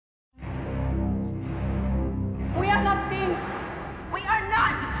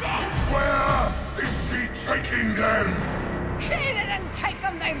taking them! She didn't take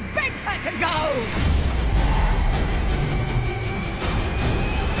them, they begged her to go!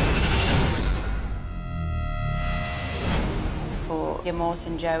 For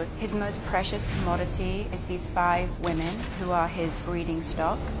Immortan Joe, his most precious commodity is these 5 women who are his breeding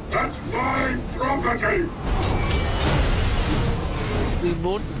stock. That's my property! The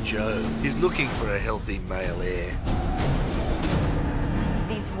Immortan Joe is looking for a healthy male heir.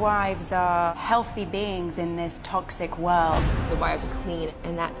 These wives are healthy beings in this toxic world. The wives are clean,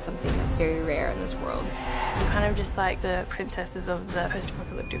 and that's something that's very rare in this world. We're kind of just like the princesses of the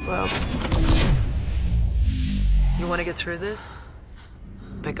post-apocalyptic world. You want to get through this?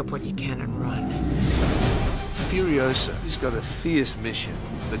 Pick up what you can and run. Furiosa has got a fierce mission,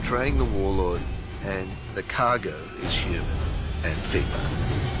 betraying the warlord, and the cargo is human and female.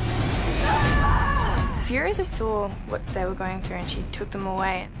 Furiosa saw what they were going through and she took them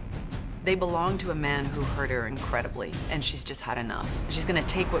away. They belong to a man who hurt her incredibly, and she's just had enough. She's gonna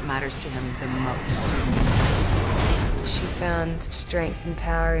take what matters to him the most. She found strength and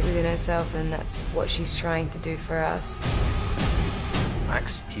power within herself, and that's what she's trying to do for us.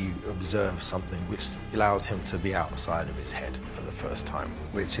 Max, he observes something which allows him to be outside of his head for the first time,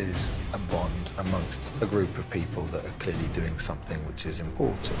 which is a bond amongst a group of people that are clearly doing something which is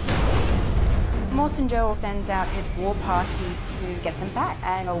important. Immortan Joe sends out his war party to get them back,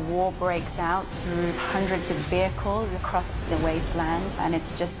 and a war breaks out through hundreds of vehicles across the wasteland, and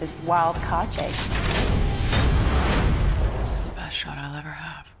it's just this wild car chase. This is the best shot I'll ever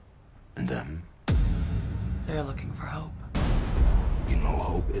have. And them, They're looking for hope. you know,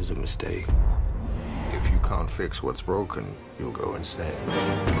 hope is a mistake. If you can't fix what's broken, you'll go insane.